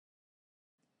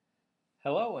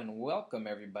Hello and welcome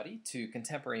everybody to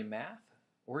Contemporary Math.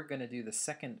 We're going to do the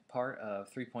second part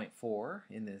of 3.4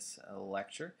 in this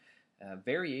lecture,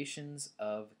 variations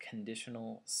of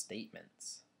conditional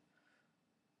statements.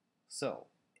 So,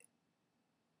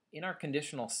 in our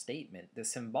conditional statement, the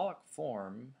symbolic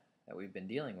form that we've been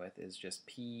dealing with is just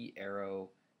P arrow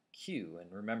Q.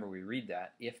 And remember, we read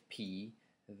that if P,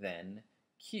 then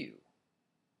Q.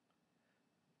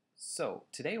 So,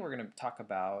 today we're going to talk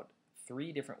about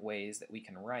three different ways that we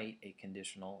can write a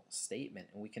conditional statement,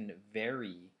 and we can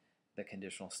vary the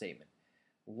conditional statement.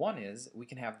 One is we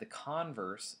can have the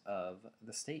converse of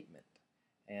the statement,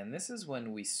 and this is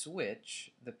when we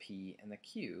switch the P and the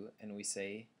Q and we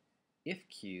say if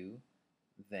Q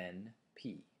then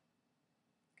P.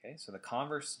 Okay, so the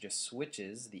converse just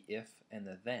switches the if and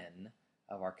the then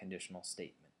of our conditional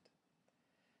statement.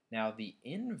 Now the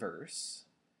inverse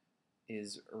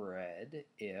is read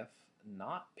if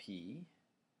not P,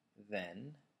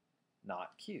 then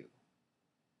not Q.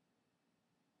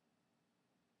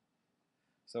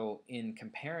 So in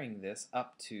comparing this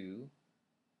up to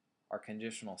our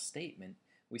conditional statement,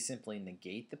 we simply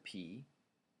negate the P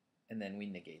and then we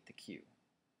negate the Q.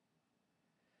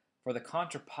 For the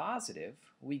contrapositive,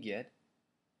 we get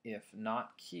if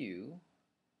not Q,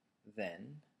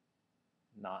 then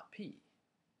not P.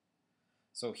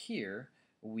 So here,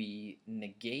 we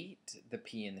negate the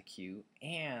P and the Q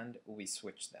and we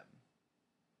switch them.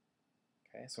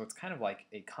 Okay, so it's kind of like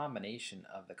a combination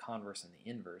of the converse and the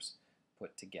inverse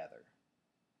put together.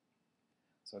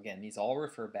 So again, these all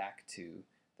refer back to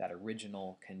that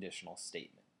original conditional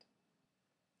statement.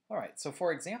 All right, so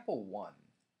for example 1,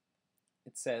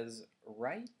 it says,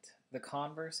 write the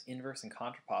converse, inverse, and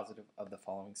contrapositive of the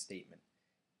following statement.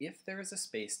 If there is a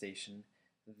space station,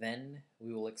 then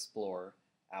we will explore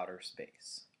outer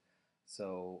space.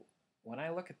 So when I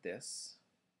look at this,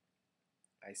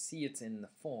 I see it's in the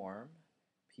form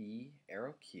P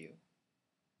arrow Q.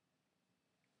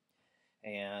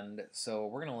 And so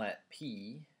we're going to let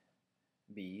P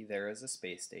be there is a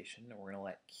space station, and we're going to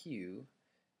let Q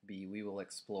be we will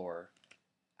explore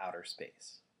outer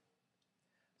space.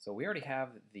 So we already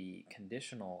have the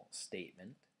conditional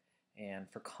statement, and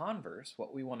for converse,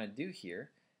 what we want to do here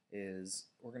is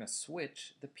we're going to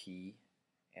switch the P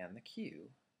and the Q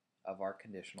of our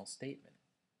conditional statement.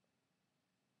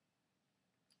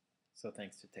 So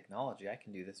thanks to technology, I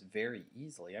can do this very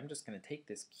easily. I'm just going to take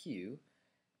this Q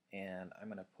and I'm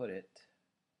going to put it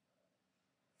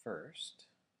first.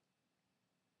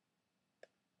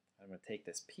 I'm going to take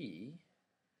this P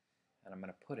and I'm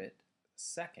going to put it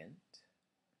second.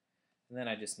 And then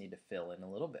I just need to fill in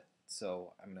a little bit.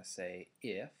 So I'm going to say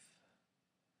if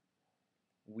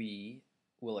we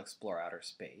will explore outer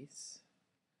space,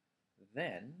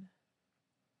 then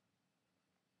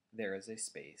there is a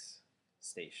space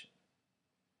station.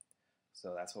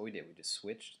 So that's what we did. We just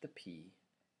switched the P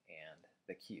and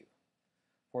the Q.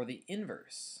 For the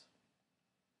inverse,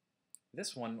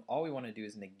 this one, all we want to do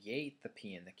is negate the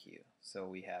P and the Q. So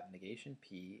we have negation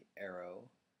P, arrow,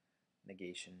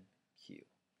 negation Q.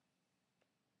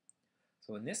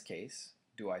 So in this case,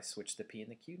 do I switch the P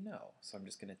and the Q? No. So I'm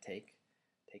just going to take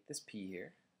this P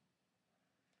here,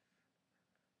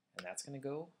 and that's going to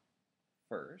go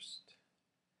first.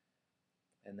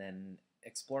 And then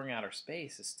exploring outer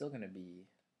space is still going to be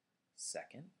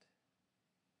second.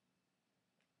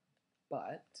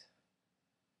 But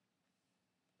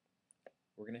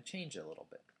we're going to change it a little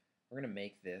bit. We're going to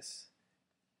make this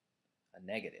a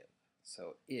negative.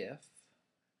 So if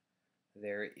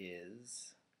there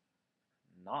is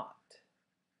not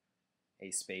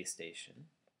a space station,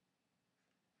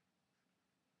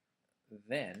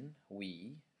 then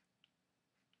we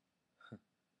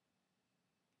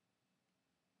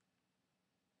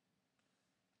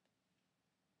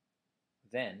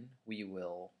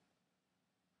will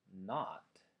not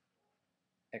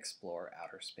explore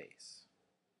outer space.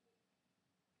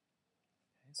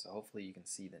 Okay, so hopefully you can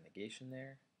see the negation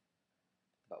there,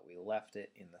 but we left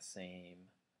it in the same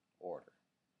order.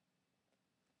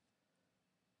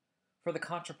 For the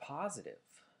contrapositive,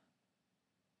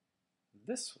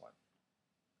 this one,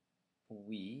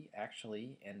 we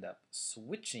actually end up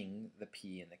switching the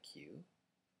P and the Q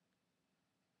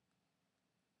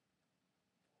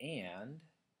and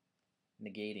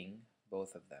negating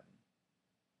both of them.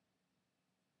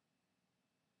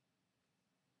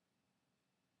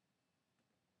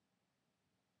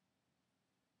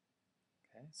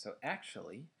 Okay, so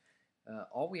actually,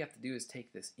 all we have to do is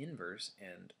take this inverse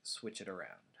and switch it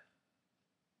around.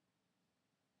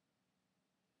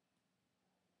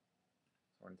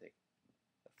 So we're going to take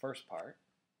the first part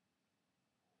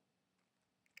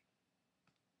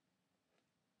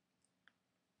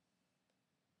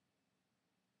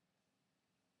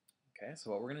Okay,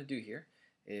 so what we're going to do here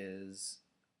is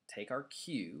take our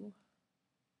Q, and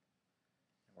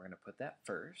we're going to put that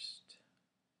first.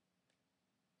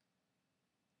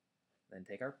 Then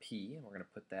take our P, and we're going to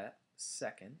put that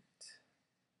second.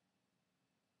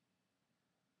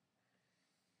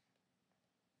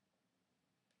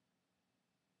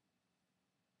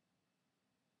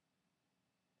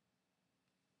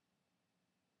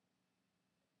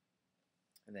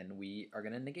 And then we are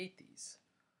going to negate these.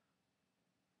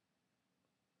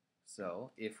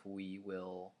 So if we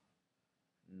will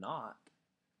not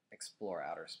explore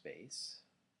outer space,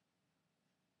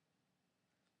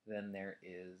 then there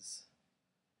is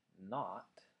not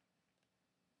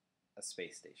a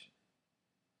space station.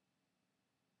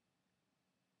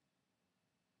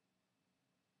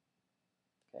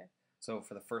 Okay, so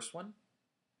for the first one,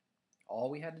 all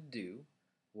we had to do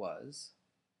was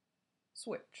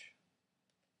switch.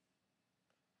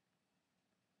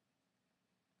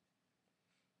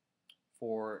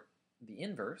 For the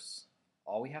inverse,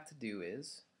 all we have to do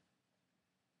is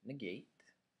negate.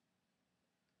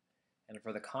 And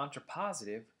for the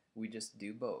contrapositive, we just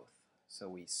do both. So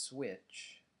we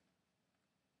switch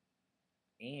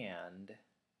and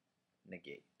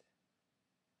negate.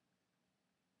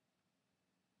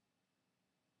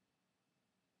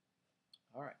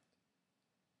 All right.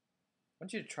 I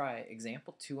want you to try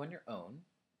example 2 on your own.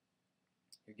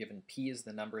 You're given P is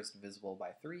the number is divisible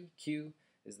by 3, Q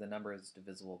is the number is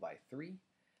divisible by 3,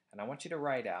 and I want you to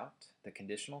write out the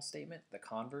conditional statement, the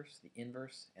converse, the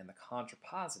inverse, and the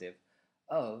contrapositive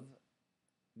of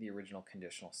the original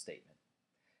conditional statement.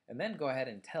 And then go ahead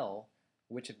and tell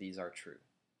which of these are true.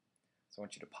 So I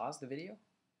want you to pause the video,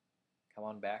 come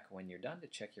on back when you're done to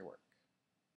check your work.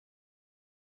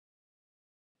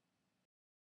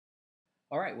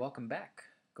 All right, welcome back.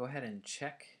 Go ahead and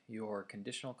check your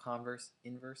conditional, converse,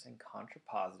 inverse, and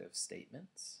contrapositive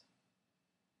statements.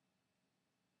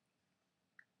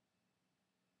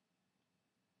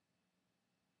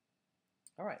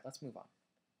 All right, let's move on.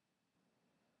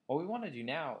 What we want to do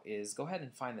now is go ahead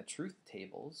and find the truth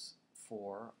tables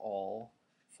for all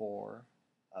 4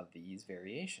 of these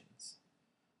variations.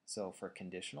 So for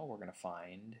conditional, we're going to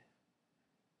find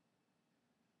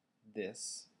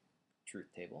this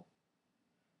truth table.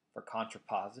 For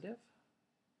contrapositive,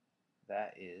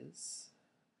 that is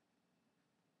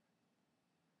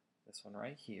this one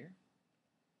right here.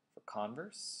 For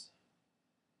converse,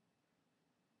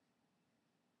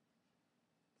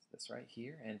 it's this right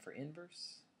here. And for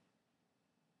inverse,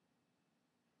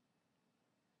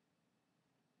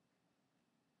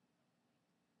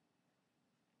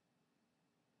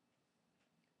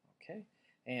 okay.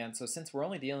 And so since we're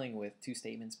only dealing with 2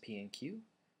 statements, P and Q,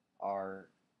 our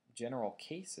general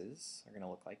cases are going to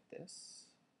look like this.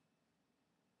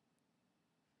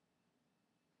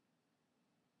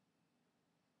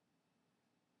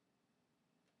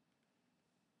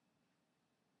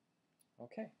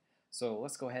 Okay, so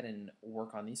let's go ahead and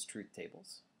work on these truth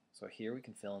tables. So here we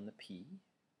can fill in the P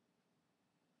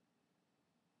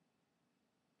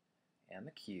and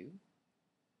the Q.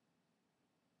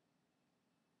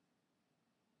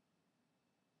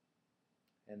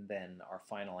 And then our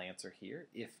final answer here,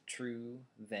 if true,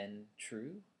 then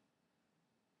true,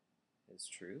 is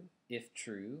true. If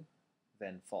true,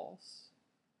 then false,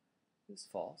 is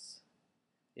false.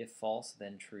 If false,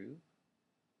 then true,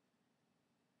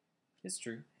 is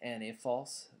true. And if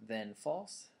false, then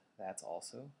false, that's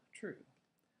also true.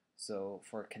 So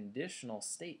for a conditional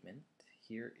statement,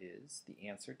 here is the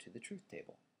answer to the truth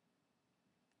table.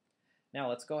 Now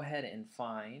let's go ahead and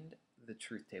find the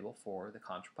truth table for the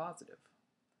contrapositive.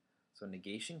 So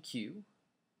negation Q,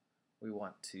 we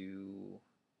want to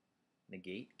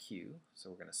negate Q, so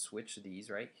we're going to switch these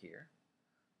right here.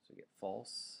 So we get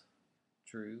false,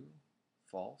 true,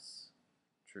 false,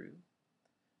 true.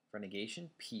 For negation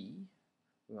P,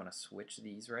 we want to switch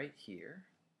these right here.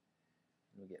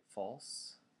 And we get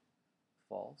false,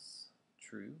 false,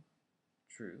 true,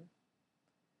 true.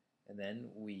 And then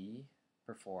we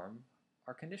perform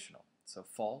our conditional. So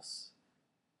false,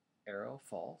 arrow,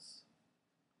 false,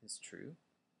 is true.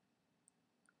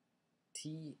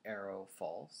 T arrow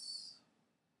false,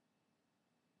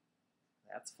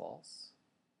 that's false.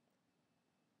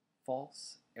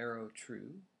 False arrow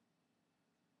true,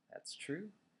 that's true.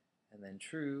 And then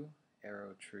true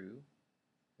arrow true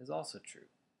is also true.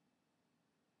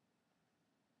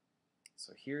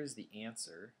 So here's the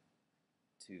answer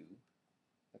to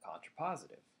the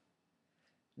contrapositive.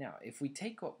 Now, if we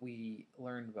take what we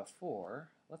learned before,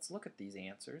 let's look at these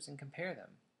answers and compare them.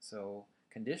 So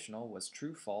conditional was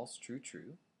true, false, true,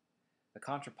 true. The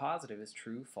contrapositive is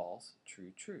true, false,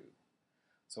 true, true.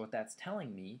 So what that's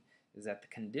telling me is that the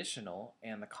conditional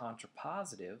and the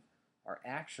contrapositive are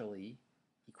actually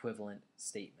equivalent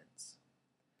statements.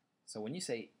 So when you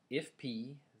say if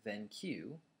P, then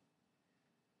Q,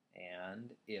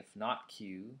 and if not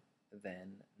Q,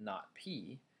 then not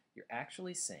P, you're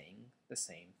actually saying the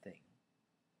same thing.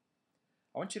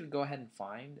 I want you to go ahead and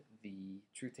find the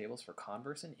truth tables for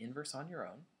converse and inverse on your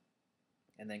own,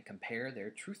 and then compare their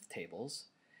truth tables,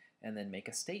 and then make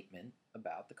a statement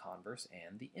about the converse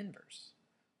and the inverse.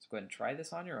 So go ahead and try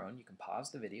this on your own. You can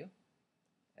pause the video,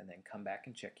 and then come back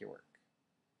and check your work.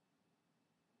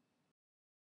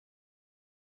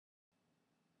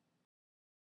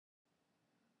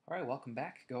 All right, welcome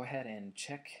back. Go ahead and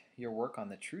check your work on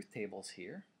the truth tables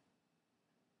here.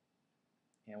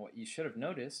 And what you should have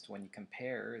noticed when you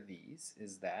compare these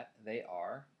is that they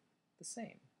are the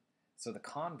same. So the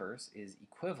converse is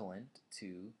equivalent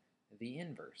to the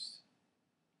inverse.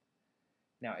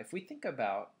 Now, if we think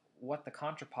about what the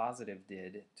contrapositive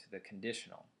did to the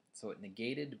conditional, so it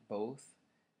negated both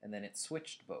and then it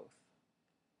switched both,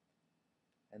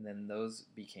 and then those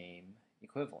became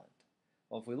equivalent.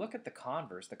 Well, if we look at the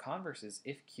converse is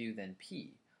if Q then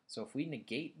P. So if we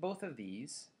negate both of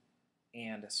these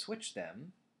and switch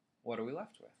them, what are we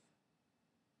left with?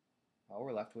 Well,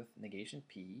 we're left with negation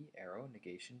P, arrow,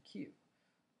 negation Q.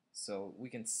 So we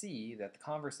can see that the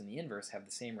converse and the inverse have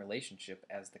the same relationship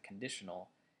as the conditional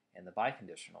and the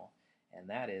biconditional, and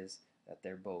that is that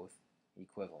they're both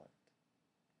equivalent.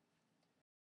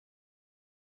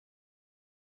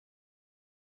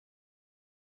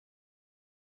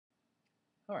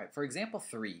 All right, for example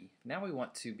 3, now we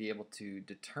want to be able to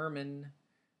determine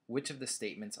which of the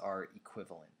statements are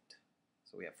equivalent.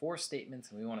 So we have 4 statements,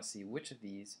 and we want to see which of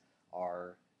these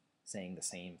are saying the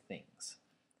same things.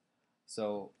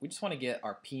 So we just want to get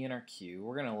our P and our Q.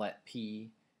 We're going to let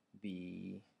P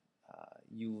be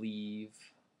you leave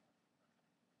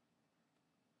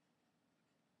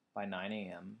by 9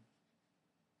 a.m.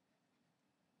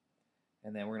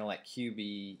 And then we're going to let Q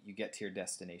be you get to your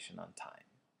destination on time.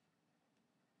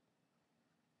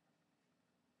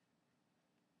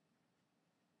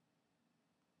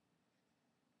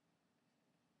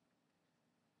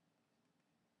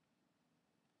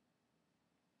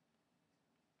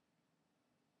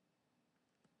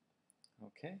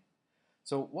 Okay,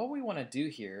 so what we want to do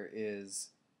here is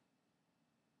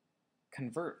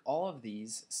convert all of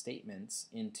these statements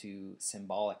into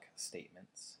symbolic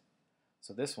statements.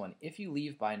 So this one, if you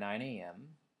leave by 9 a.m.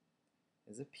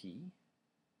 is a P,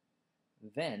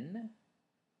 then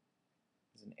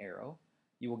is an arrow,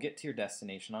 you will get to your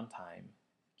destination on time,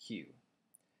 Q.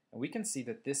 And we can see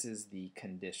that this is the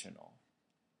conditional.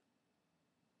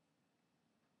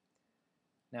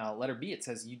 Now, letter B, it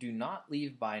says you do not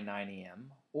leave by 9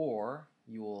 a.m. or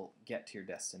you will get to your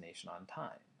destination on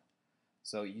time.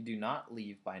 So you do not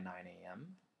leave by 9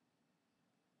 a.m.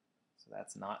 So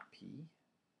that's not P.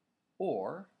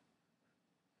 Or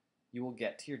you will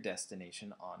get to your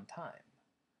destination on time,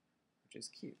 which is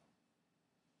Q.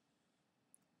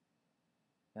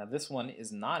 Now this one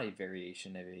is not a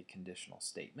variation of a conditional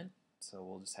statement, so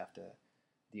we'll just have to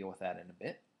deal with that in a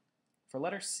bit. For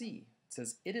letter C, it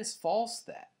says, it is false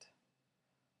that.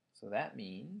 So that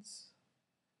means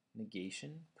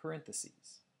negation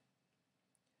parentheses.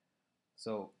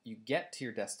 So you get to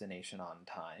your destination on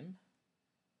time,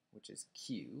 which is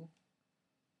Q,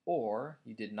 or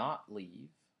you did not leave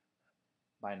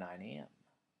by 9 a.m.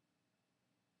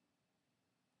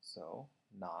 So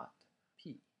not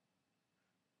P.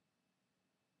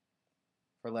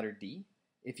 For letter D,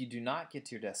 if you do not get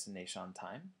to your destination on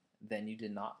time, then you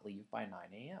did not leave by 9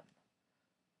 a.m.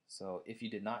 So if you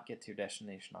did not get to your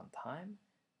destination on time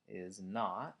is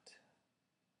not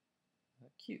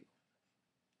Q.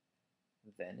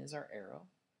 Then is our arrow.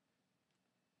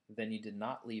 Then you did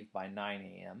not leave by 9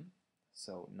 a.m.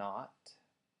 So not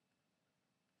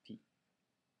P.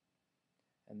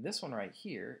 And this one right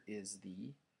here is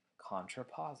the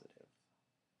contrapositive.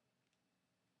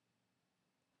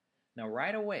 Now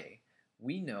right away,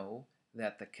 we know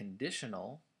that the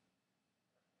conditional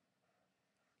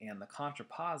and the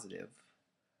contrapositive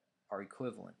are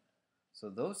equivalent. So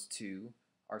those two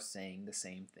are saying the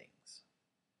same things.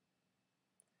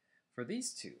 For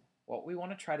these two, what we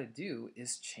want to try to do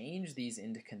is change these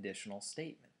into conditional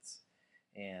statements.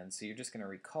 And so you're just going to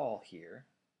recall here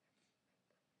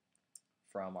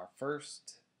from our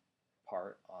first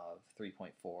part of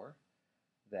 3.4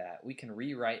 that we can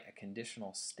rewrite a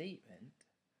conditional statement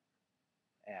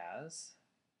as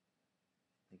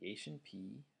negation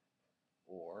P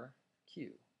or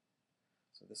Q.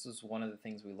 So this is one of the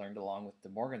things we learned along with De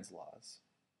Morgan's laws.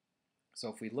 So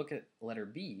if we look at letter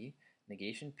B,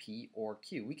 negation P or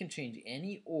Q. We can change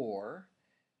any or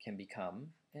can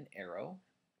become an arrow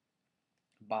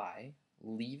by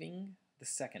leaving the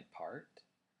second part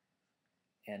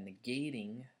and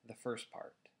negating the first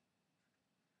part.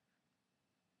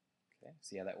 Okay,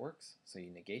 see how that works? So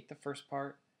you negate the first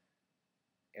part,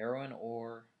 arrow and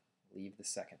or, leave the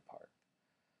second part.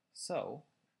 So,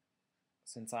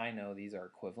 since I know these are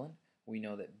equivalent, we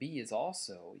know that B is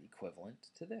also equivalent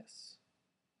to this.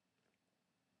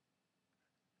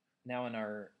 Now in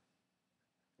our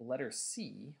letter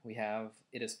C, we have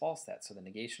it is false that, so the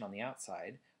negation on the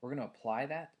outside, we're going to apply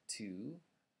that to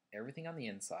everything on the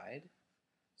inside,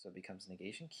 so it becomes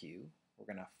negation Q. We're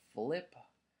going to flip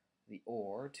the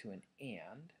or to an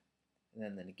and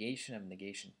then the negation of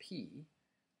negation P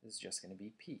is just going to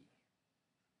be P.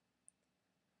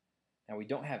 Now we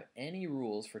don't have any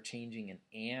rules for changing an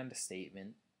and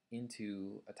statement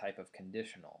into a type of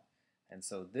conditional, and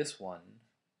so this one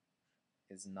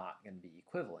is not going to be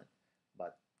equivalent,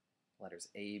 but letters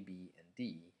A, B, and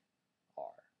D are.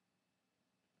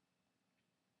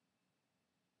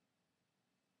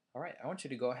 All right, I want you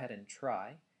to go ahead and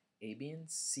try A, B, and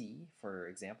C for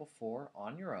example 4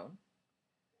 on your own,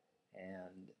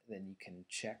 and then you can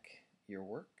check your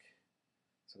work.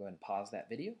 So go ahead and pause that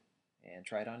video and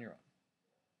try it on your own.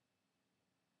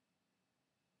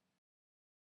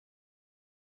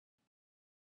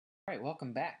 All right,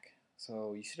 welcome back.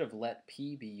 So you should have let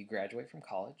P be you graduate from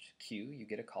college, Q you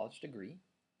get a college degree.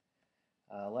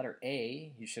 Letter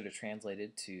A you should have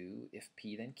translated to if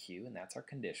P then Q, and that's our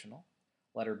conditional.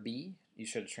 Letter B you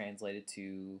should have translated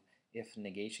to if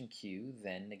negation Q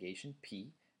then negation P,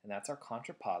 and that's our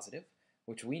contrapositive,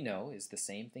 which we know is the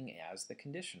same thing as the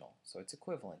conditional, so it's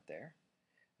equivalent there.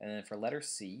 And then for letter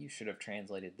C you should have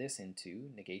translated this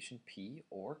into negation P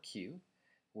or Q,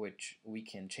 which we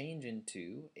can change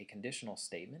into a conditional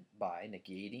statement by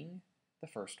negating the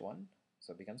first one,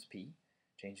 so it becomes P,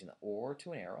 changing the or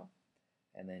to an arrow,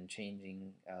 and then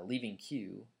leaving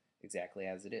Q exactly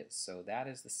as it is. So that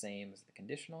is the same as the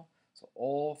conditional, so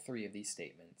all three of these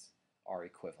statements are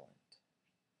equivalent.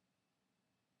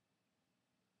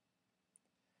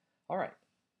 All right,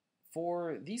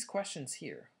 for these questions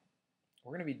here,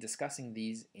 we're going to be discussing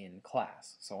these in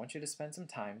class, so I want you to spend some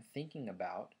time thinking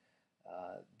about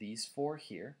these 4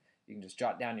 here. You can just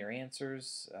jot down your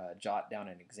answers, jot down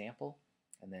an example,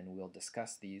 and then we'll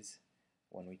discuss these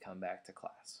when we come back to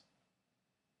class.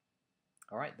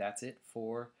 All right, that's it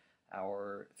for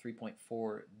our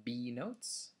 3.4b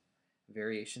notes,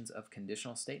 variations of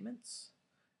conditional statements.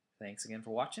 Thanks again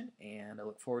for watching, and I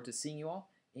look forward to seeing you all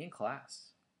in class.